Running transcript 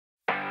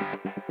Hello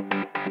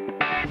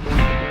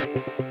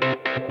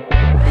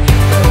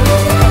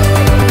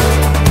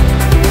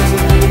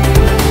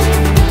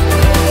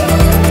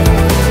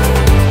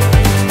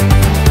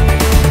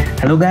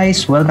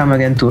guys, welcome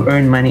again to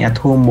Earn Money at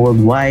Home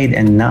Worldwide,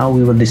 and now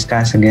we will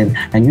discuss again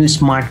a new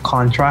smart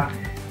contract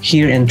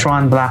here in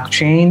Tron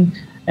blockchain,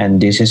 and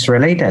this is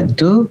related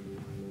to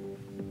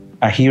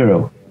a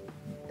hero.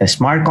 The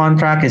smart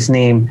contract is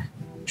named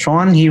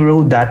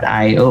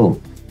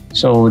TRONHERO.io.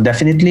 So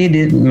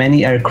definitely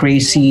many are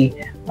crazy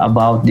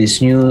about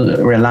this new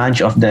relaunch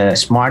of the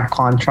smart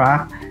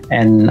contract,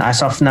 and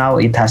as of now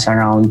it has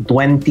around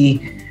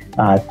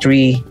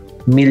 23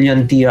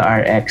 million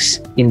TRX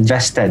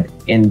invested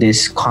in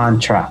this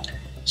contract.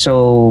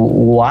 So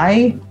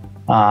why?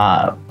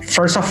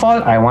 First of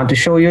all, I want to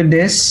show you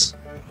this.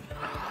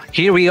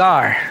 Here we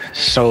are.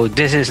 So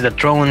this is the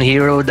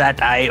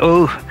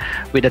TRONHERO.io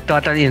with a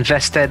total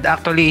invested.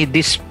 Actually,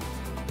 this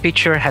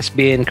picture has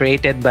been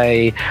created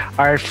by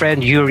our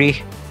friend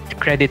Yuri.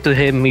 Credit to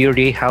him,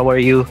 Yuri. How are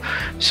you?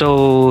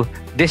 So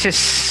this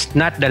is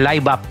not the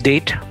live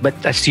update, but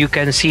as you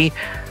can see,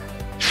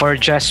 for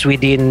just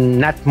within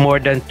not more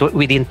than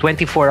within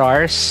 24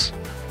 hours,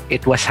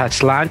 it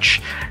has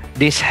launched.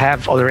 This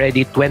have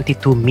already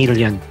 22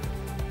 million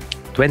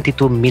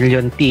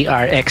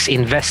TRX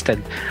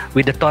invested,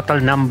 with a total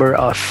number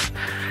of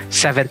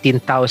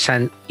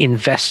 17,000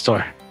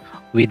 investor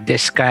with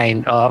this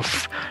kind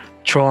of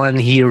Tron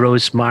Hero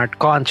smart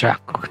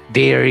contract.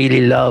 They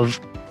really love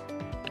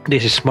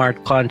this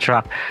smart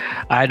contract.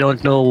 I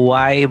don't know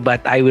why,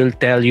 but I will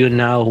tell you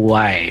now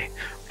why.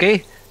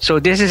 Okay, so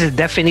this is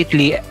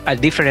definitely a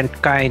different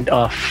kind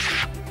of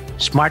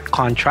smart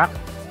contract.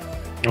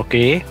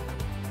 Okay,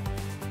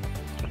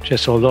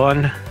 just hold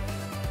on.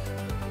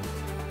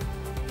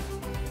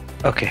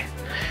 Okay,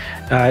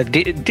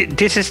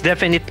 this is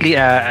definitely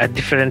a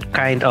different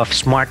kind of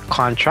smart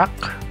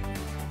contract.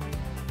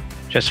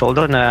 Just hold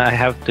on, I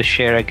have to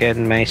share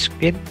again my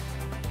screen.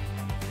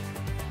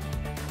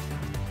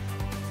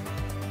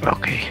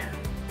 Okay,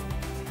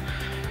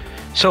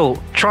 so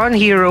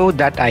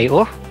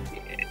TRONHERO.io,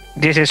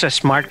 this is a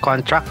smart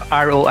contract,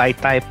 ROI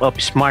type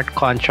of smart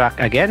contract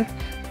again.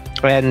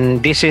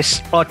 And this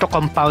is auto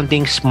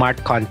compounding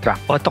smart contract.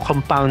 Auto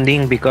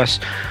compounding because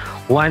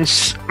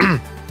once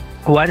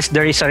once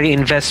there is a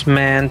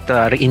reinvestment,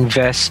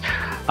 reinvest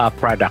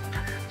product.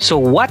 So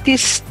what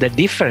is the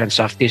difference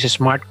of this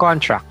smart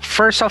contract?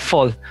 First of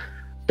all,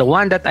 the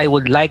one that I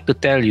would like to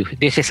tell you,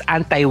 this is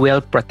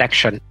anti-whale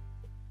protection.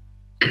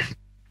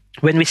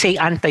 When we say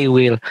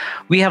anti-whale,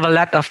 we have a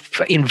lot of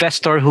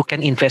investor who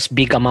can invest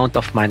big amount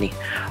of money.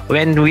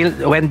 When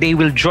they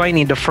will join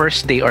in the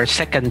first day or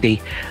second day,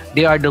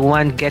 they are the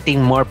one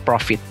getting more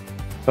profit.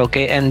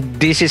 Okay, and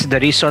this is the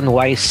reason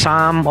why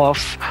some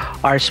of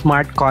our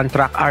smart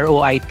contract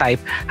ROI type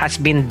has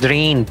been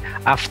drained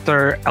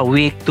after a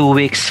week, 2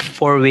 weeks,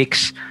 4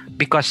 weeks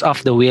because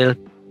of the whale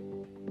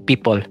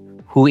people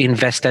who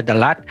invested a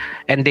lot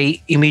and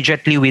they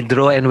immediately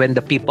withdraw, and when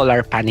the people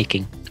are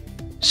panicking.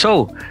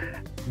 So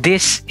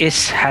this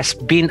has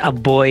been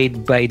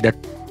avoided by the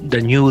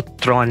new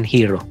Tron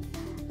Hero.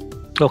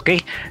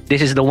 Okay,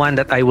 this is the one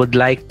that I would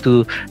like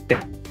to.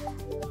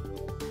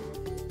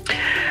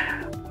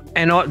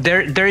 And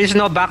there is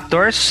no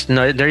backdoors.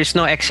 No, there is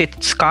no exit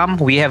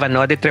scam. We have an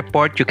audit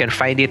report. You can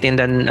find it in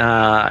the.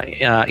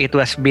 It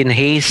was been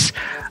Hays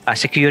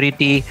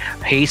security,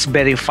 Hays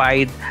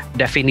verified.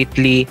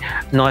 Definitely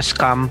no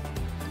scam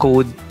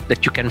code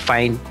that you can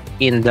find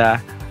in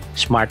the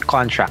smart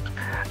contract.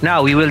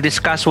 Now we will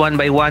discuss one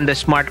by one the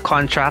smart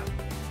contract.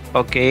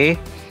 Okay.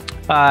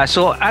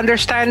 So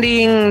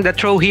understanding the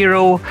Tron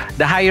Hero,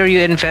 the higher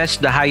you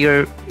invest, the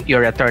higher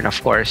your return, of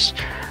course.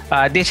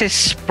 This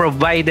is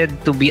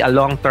provided to be a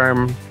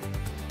long-term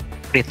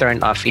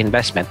return of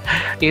investment.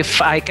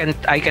 If I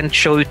can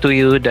show to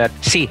you that,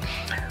 see,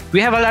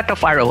 we have a lot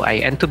of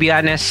ROI, and to be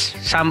honest,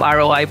 some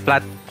ROI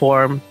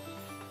platform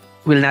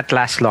will not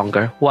last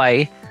longer.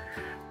 Why?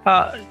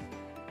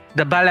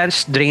 The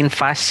balance drain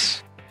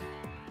fast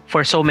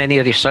for so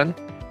many reasons.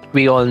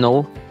 We all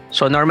know.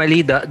 So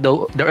normally the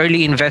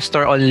early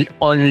investor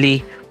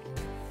only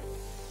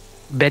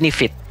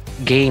benefit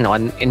gain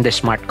on in the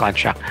smart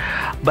contract,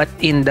 but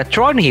in the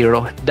Tron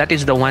Hero, that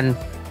is the one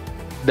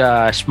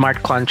the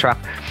smart contract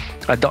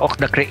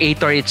the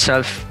creator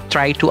itself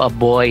try to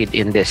avoid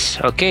in this.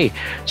 Okay,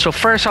 so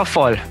first of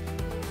all,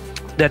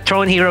 the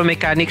Tron Hero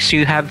mechanics,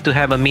 you have to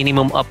have a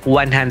minimum of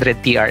 100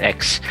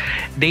 TRX.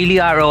 Daily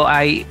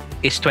ROI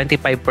is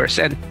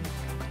 25%,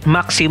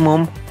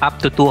 maximum up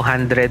to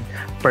 200%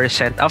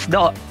 of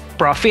the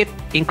profit,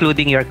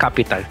 including your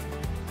capital.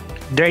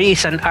 There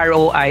is an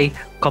ROI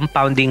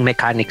compounding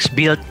mechanics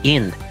built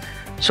in.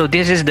 So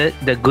this is the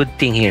good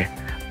thing here,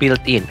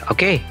 built in.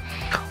 Okay,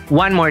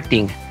 one more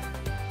thing,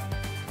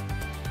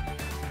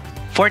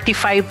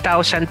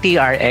 45,000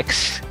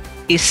 TRX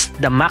is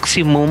the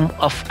maximum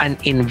of an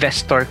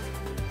investor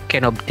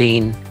can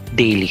obtain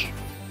daily.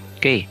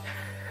 Okay,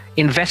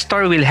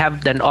 investor will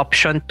have an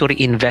option to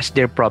reinvest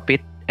their profit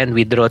and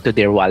withdraw to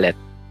their wallet.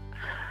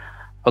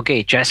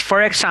 Okay, just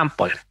for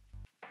example,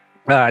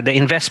 The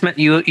investment,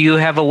 you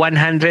have a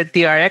 100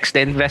 TRX,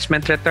 the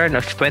investment return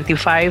of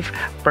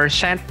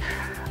 25%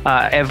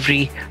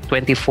 every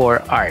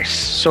 24 hours.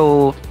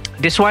 So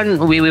this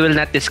one we will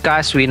not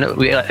discuss. We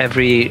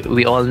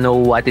all know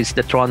what is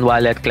the Tron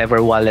wallet,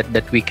 Clever wallet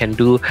that we can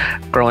do,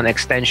 Cron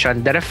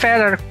extension. The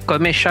referral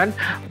commission,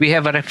 we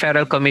have a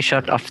referral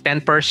commission of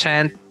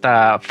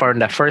 10% for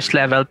the first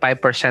level,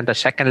 5% the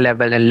second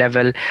level, and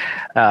level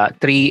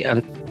 3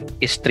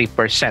 is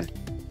 3%.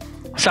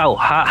 So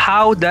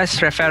how does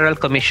referral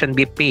commission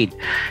be paid?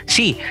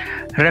 See,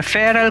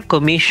 referral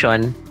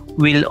commission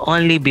will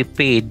only be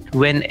paid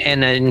when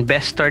an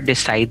investor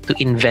decide to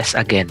invest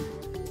again.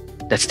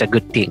 That's the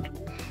good thing.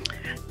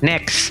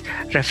 Next,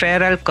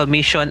 referral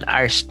commission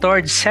are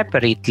stored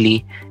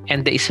separately,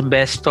 and the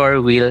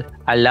investor will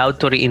allow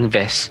to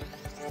reinvest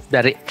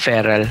the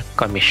referral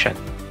commission.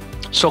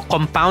 So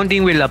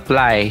compounding will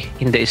apply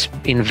in the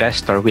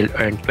investor will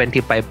earn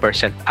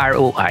 25%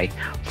 ROI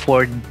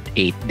for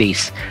 8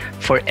 days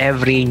for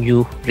every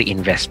new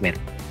reinvestment.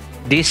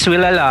 This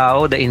will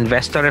allow the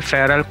investor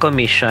referral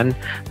commission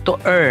to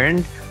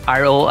earn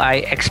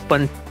ROI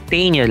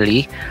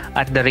spontaneously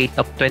at the rate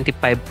of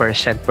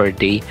 25% per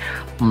day,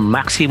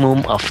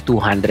 maximum of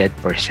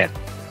 200%.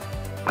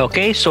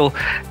 Okay, so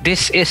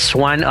this is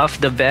one of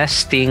the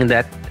best thing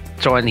that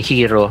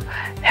TRONHERO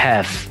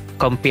have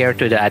compared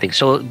to the other.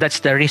 So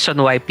that's the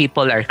reason why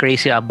people are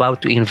crazy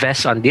about to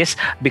invest on this,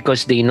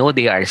 because they know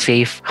they are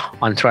safe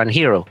on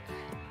TRONHERO.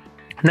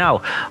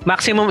 Now,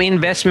 maximum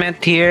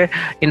investment here,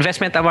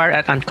 investment amount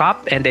at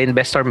uncapped, and the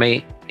investor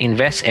may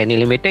invest any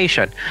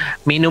limitation.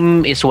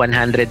 Minimum is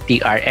 100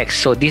 TRX.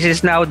 So this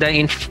is now the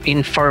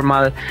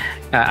informal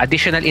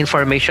additional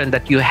information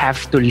that you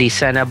have to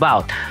listen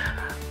about.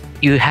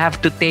 You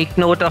have to take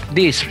note of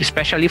this,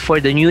 especially for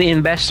the new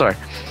investor.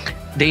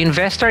 The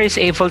investor is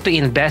able to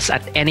invest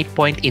at any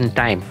point in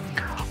time.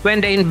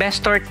 When the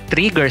investor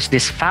triggers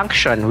this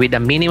function with a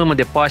minimum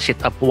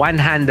deposit of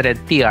 100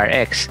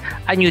 TRX,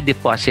 a new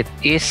deposit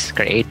is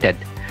created.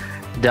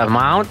 The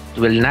amount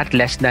will not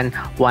less than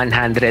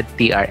 100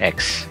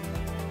 TRX.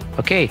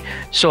 Okay,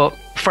 so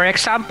for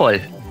example,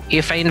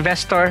 if an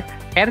investor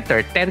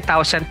entered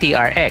 10,000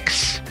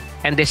 TRX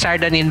and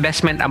desired an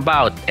investment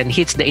amount and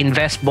hits the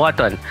invest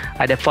button,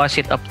 a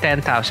deposit of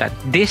 10,000,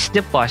 this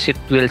deposit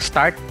will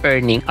start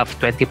earning of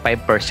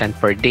 25%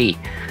 per day.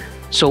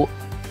 So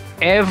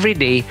every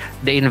day,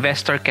 the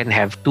investor can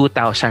have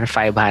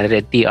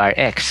 2,500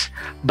 TRX.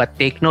 But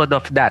take note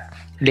of that.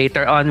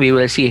 Later on, we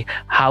will see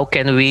how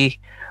can we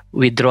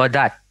withdraw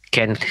that.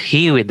 Can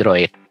he withdraw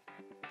it?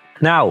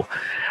 Now,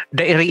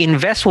 the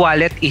Reinvest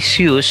wallet is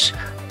used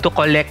to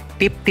collect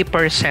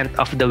 50%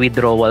 of the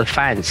withdrawal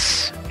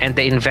funds and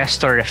the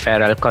investor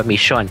referral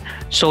commission.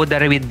 So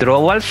the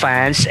withdrawal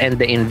funds and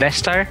the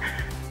investor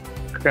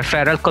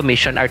referral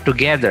commission are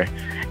together.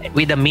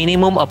 With a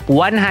minimum of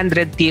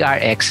 100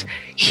 TRX,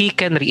 he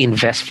can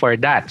reinvest for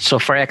that. So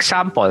for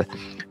example,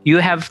 you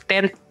have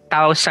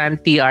 10,000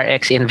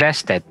 TRX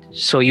invested,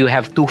 so you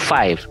have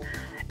 2,500,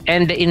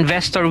 and the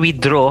investor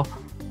withdraw,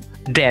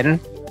 then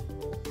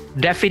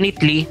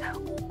definitely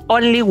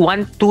only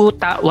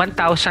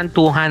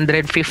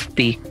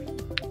 1,250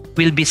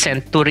 will be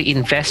sent to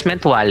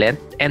reinvestment wallet,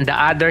 and the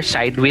other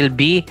side will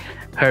be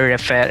her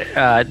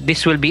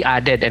this will be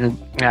added and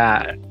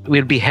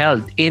will be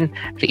held in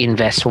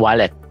Reinvest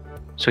wallet.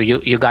 So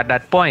you got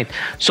that point.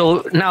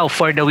 So now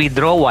for the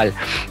withdrawal,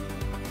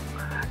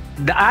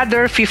 the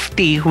other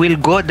 50 will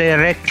go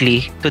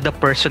directly to the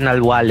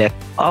personal wallet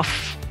of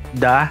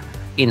the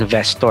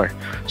investor.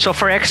 So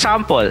for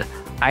example,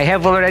 I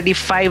have already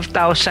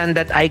 5,000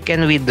 that I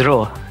can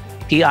withdraw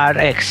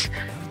TRX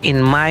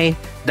in my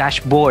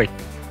dashboard.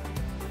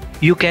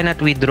 You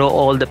cannot withdraw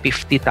all the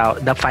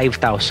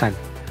 5,000.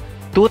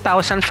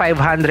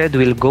 2,500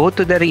 will go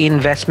to the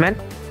reinvestment,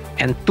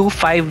 and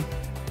 2,500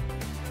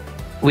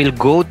 will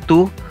go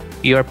to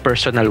your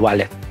personal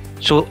wallet.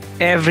 So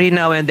every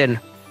now and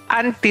then,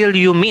 until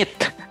you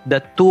meet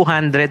the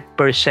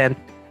 200%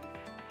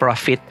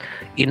 profit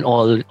in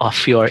all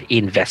of your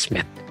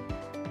investment.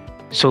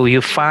 So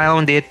you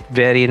found it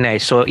very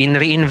nice. So in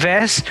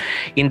Reinvest,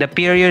 in the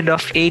period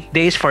of 8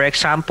 days, for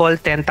example,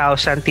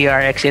 10,000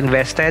 TRX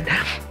invested,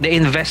 the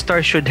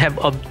investor should have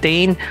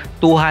obtained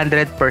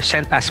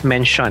 200% as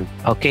mentioned,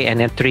 okay,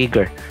 and a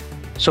trigger.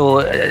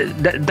 So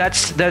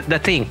that's the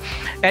thing.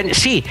 And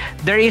see,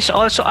 there is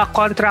also a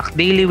contract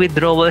daily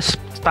withdrawal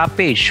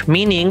stoppage,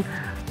 meaning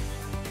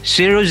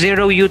 00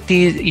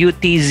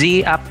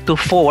 UTZ up to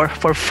 4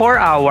 for 4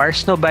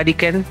 hours, nobody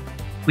can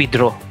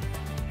withdraw.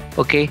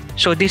 Okay,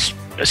 so this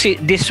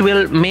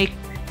will make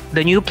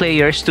the new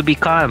players to be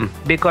calm,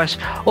 because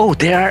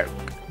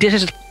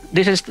this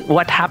is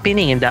what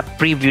happening in the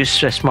previous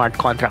smart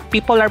contract.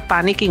 People are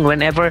panicking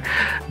whenever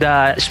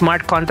the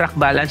smart contract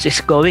balance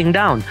is going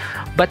down.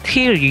 But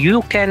here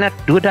you cannot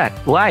do that.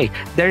 Why?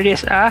 There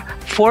is a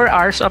 4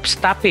 hours of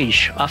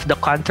stoppage of the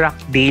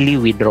contract daily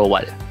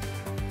withdrawal.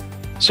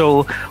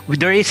 So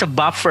there is a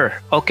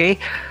buffer, okay?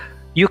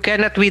 You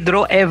cannot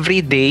withdraw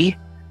every day.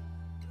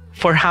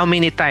 For how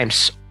many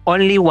times?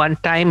 Only one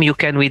time you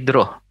can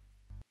withdraw.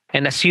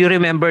 And as you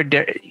remember,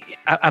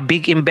 a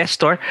big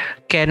investor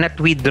cannot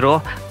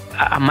withdraw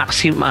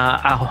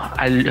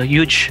a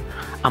huge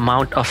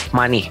amount of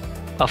money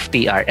of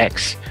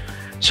TRX.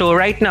 So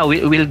right now,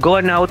 we'll go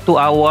now to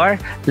our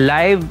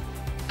live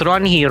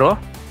TRONHERO.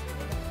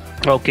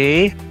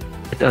 Okay,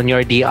 on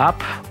your D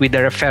app with the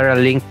referral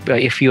link,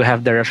 if you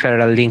have the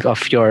referral link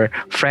of your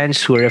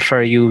friends who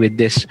refer you with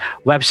this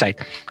website.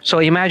 So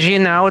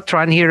imagine now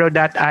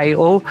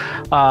TRONHERO.io.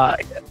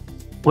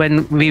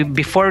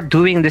 Before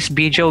doing this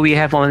video, we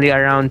have only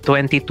around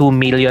 22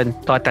 million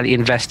total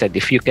invested,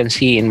 if you can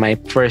see in my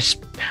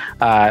first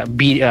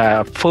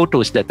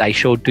photos that I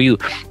showed to you.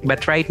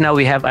 But right now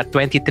we have a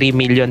 23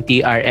 million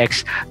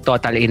TRX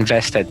total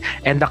invested,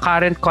 and the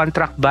current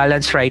contract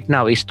balance right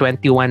now is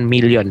 21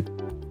 million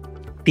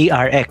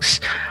TRX.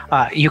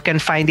 You can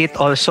find it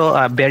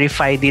also,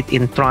 verified it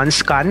in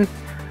TronScan.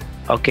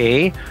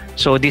 Okay,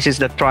 so this is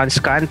the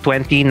TronScan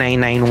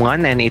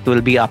 20991, and it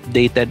will be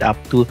updated up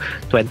to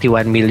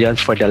 21 million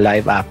for the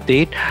live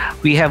update.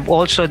 We have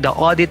also the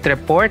audit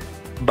report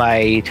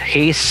by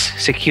Hayes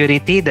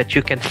Security that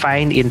you can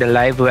find in the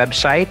live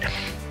website.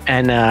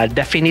 And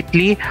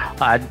definitely,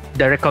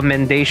 the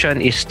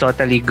recommendation is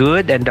totally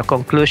good, and the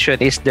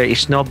conclusion is there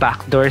is no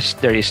backdoors,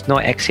 there is no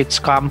exit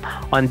scam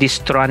on this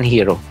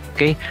TRONHERO.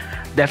 Okay,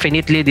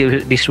 definitely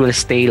this will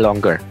stay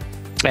longer.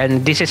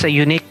 And this is a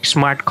unique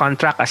smart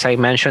contract, as I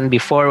mentioned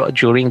before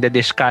during the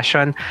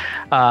discussion,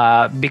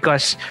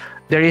 because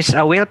there is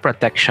a whale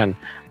protection,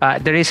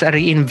 there is a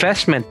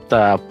reinvestment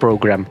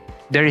program,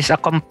 there is a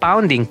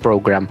compounding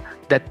program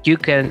that you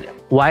can,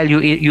 while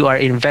you are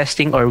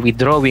investing or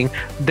withdrawing,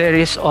 there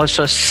is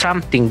also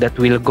something that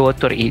will go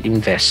to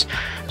reinvest.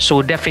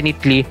 So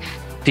definitely,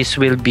 this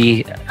will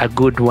be a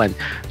good one.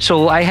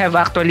 So I have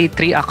actually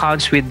 3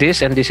 accounts with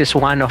this, and this is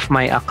one of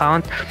my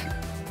account.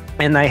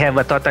 And I have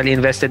a total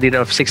invested in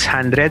of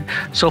 600.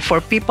 So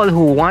for people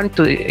who want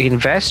to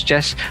invest,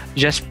 just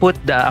put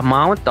the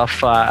amount of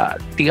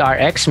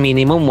TRX,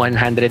 minimum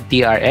 100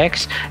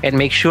 TRX, and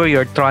make sure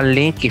your Tron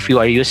link, if you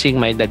are using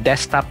the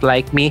desktop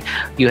like me,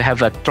 you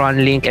have a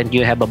Tron link and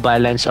you have a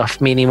balance of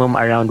minimum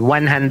around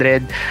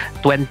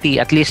 120,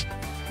 at least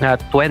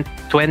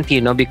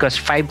 20, because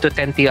 5 to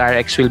 10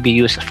 TRX will be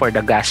used for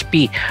the gas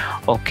P.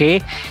 Okay,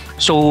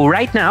 so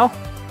right now,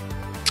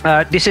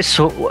 this is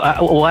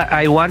what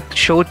I want to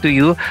show to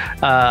you,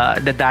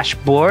 the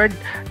dashboard.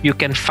 You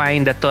can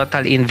find the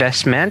total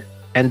investment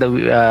and the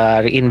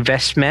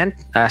reinvestment.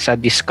 As I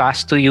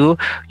discussed to you,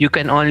 you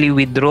can only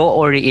withdraw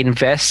or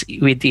reinvest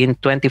within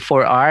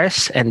 24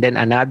 hours and then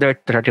another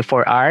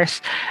 34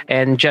 hours.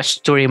 And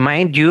just to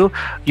remind you,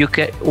 you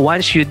can,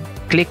 once you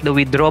click the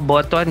withdraw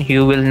button,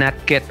 you will not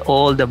get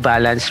all the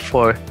balance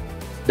for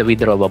the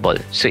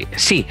withdrawable. So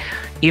see,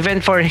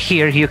 even for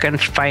here, you can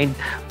find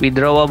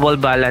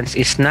withdrawable balance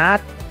is not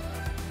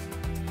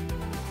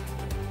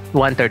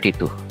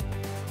 132.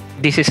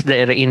 This is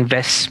the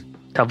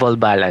reinvestable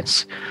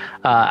balance.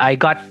 I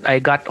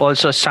got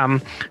also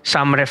some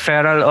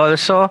referral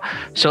also,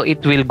 so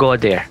it will go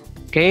there.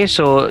 Okay,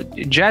 so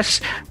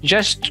just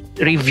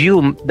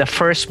review the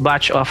first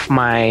batch of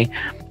my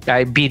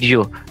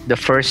video, the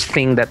first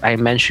thing that I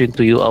mentioned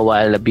to you a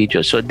while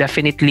ago. So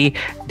definitely,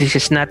 this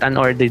is not an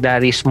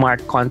ordinary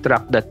smart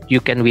contract that you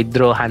can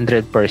withdraw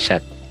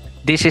 100%.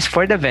 This is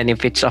for the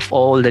benefits of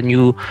all the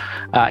new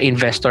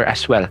investor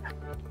as well.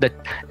 That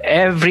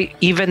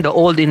even the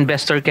old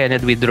investor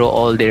cannot withdraw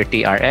all their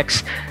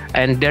TRX,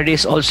 and there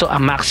is also a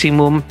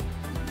maximum.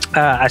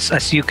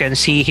 As you can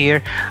see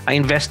here,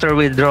 investor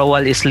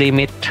withdrawal is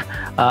limit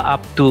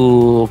up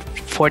to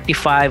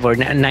 45 or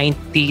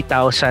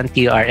 90,000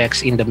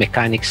 TRX in the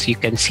mechanics you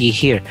can see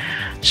here.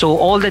 So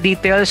all the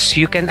details,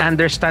 you can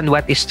understand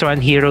what is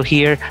TRONHERO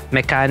here,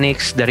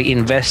 mechanics, the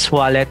Reinvest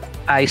wallet.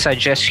 I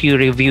suggest you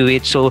review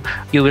it so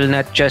you will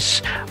not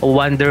just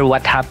wonder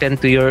what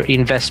happened to your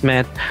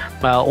investment,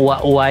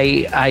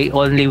 why I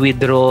only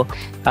withdraw,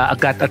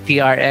 got a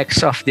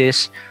TRX of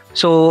this.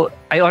 So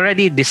I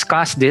already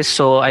discussed this,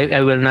 so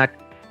I will not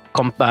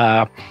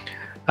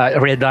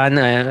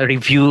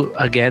review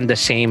again the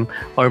same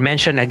or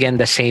mention again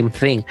the same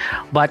thing.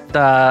 But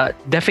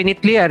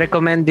definitely, I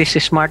recommend this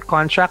smart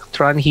contract,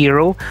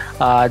 TRONHERO.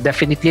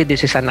 Definitely,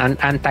 this is an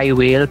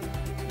anti-whale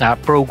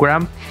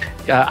program.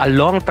 A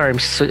long term,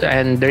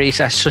 and there is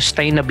a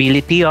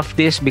sustainability of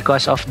this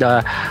because of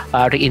the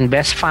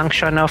reinvest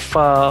function of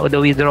the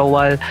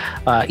withdrawal.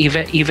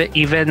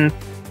 Even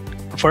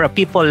for a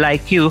people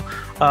like you,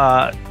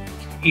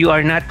 you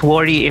are not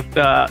worried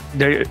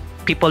if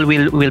people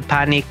will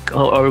panic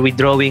or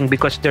withdrawing,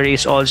 because there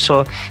is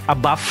also a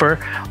buffer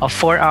of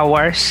 4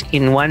 hours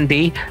in one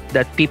day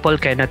that people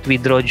cannot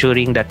withdraw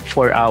during that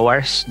 4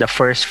 hours, the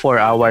first 4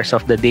 hours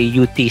of the day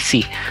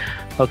UTC.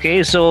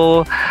 Okay,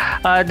 so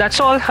that's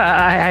all.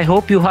 I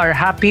hope you are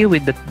happy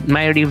with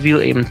my review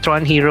in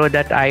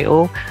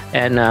TRONHERO.io,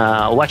 and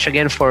watch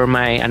again for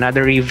my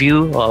another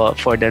review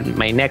for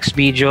my next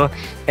video.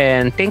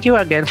 And thank you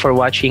again for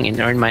watching in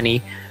Earn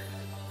Money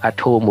at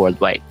Home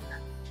Worldwide.